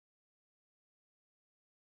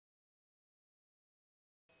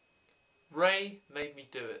Ray made me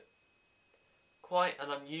do it. Quite an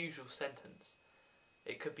unusual sentence.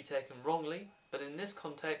 It could be taken wrongly, but in this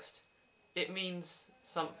context, it means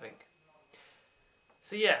something.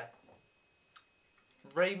 So yeah,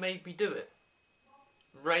 Ray made me do it.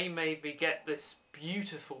 Ray made me get this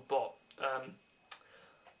beautiful bot.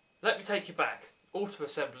 Let me take you back. Auto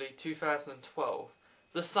Assembly 2012.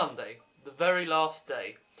 The Sunday. The very last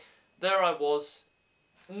day. There I was.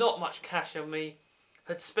 Not much cash on me.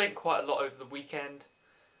 Had spent quite a lot over the weekend.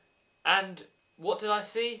 And what did I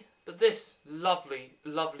see? But this lovely,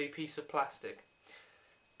 lovely piece of plastic.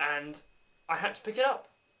 And I had to pick it up.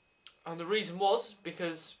 And the reason was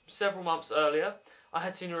because several months earlier I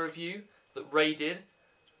had seen a review that Ray did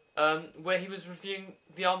where he was reviewing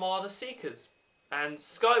the Armada Seekers. And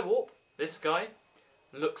Skywarp, this guy,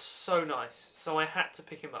 looks so nice. So I had to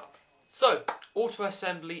pick him up. So, Auto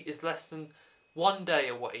Assembly is less than 1 day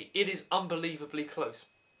away. It is unbelievably close.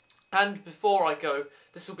 And before I go,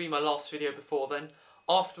 this will be my last video before then.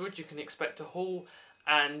 Afterwards you can expect a haul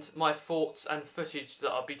and my thoughts and footage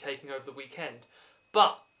that I'll be taking over the weekend.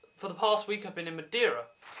 But for the past week I've been in Madeira,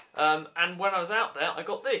 and when I was out there I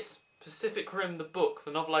got this. Pacific Rim the book,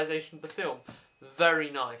 the novelisation of the film. Very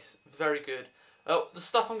nice, very good. The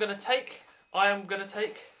stuff I'm going to take, I am going to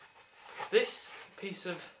take this piece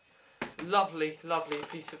of lovely, lovely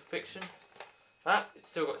piece of fiction. It's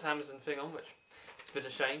still got its Amazon thing on, which is a bit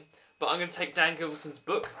of a shame. But I'm going to take Dan Gilson's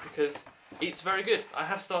book because it's very good. I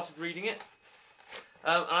have started reading it,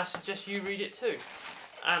 and I suggest you read it too.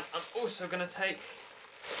 And I'm also going to take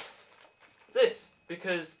this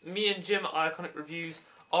because me and Jim at Iaconic Reviews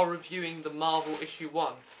are reviewing the Marvel issue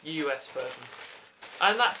 1 US version.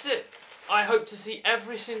 And that's it. I hope to see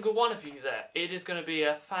every single one of you there. It is going to be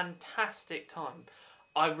a fantastic time.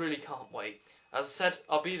 I really can't wait. As I said,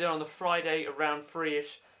 I'll be there on the Friday around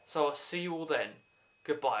 3ish, so I'll see you all then.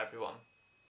 Goodbye everyone.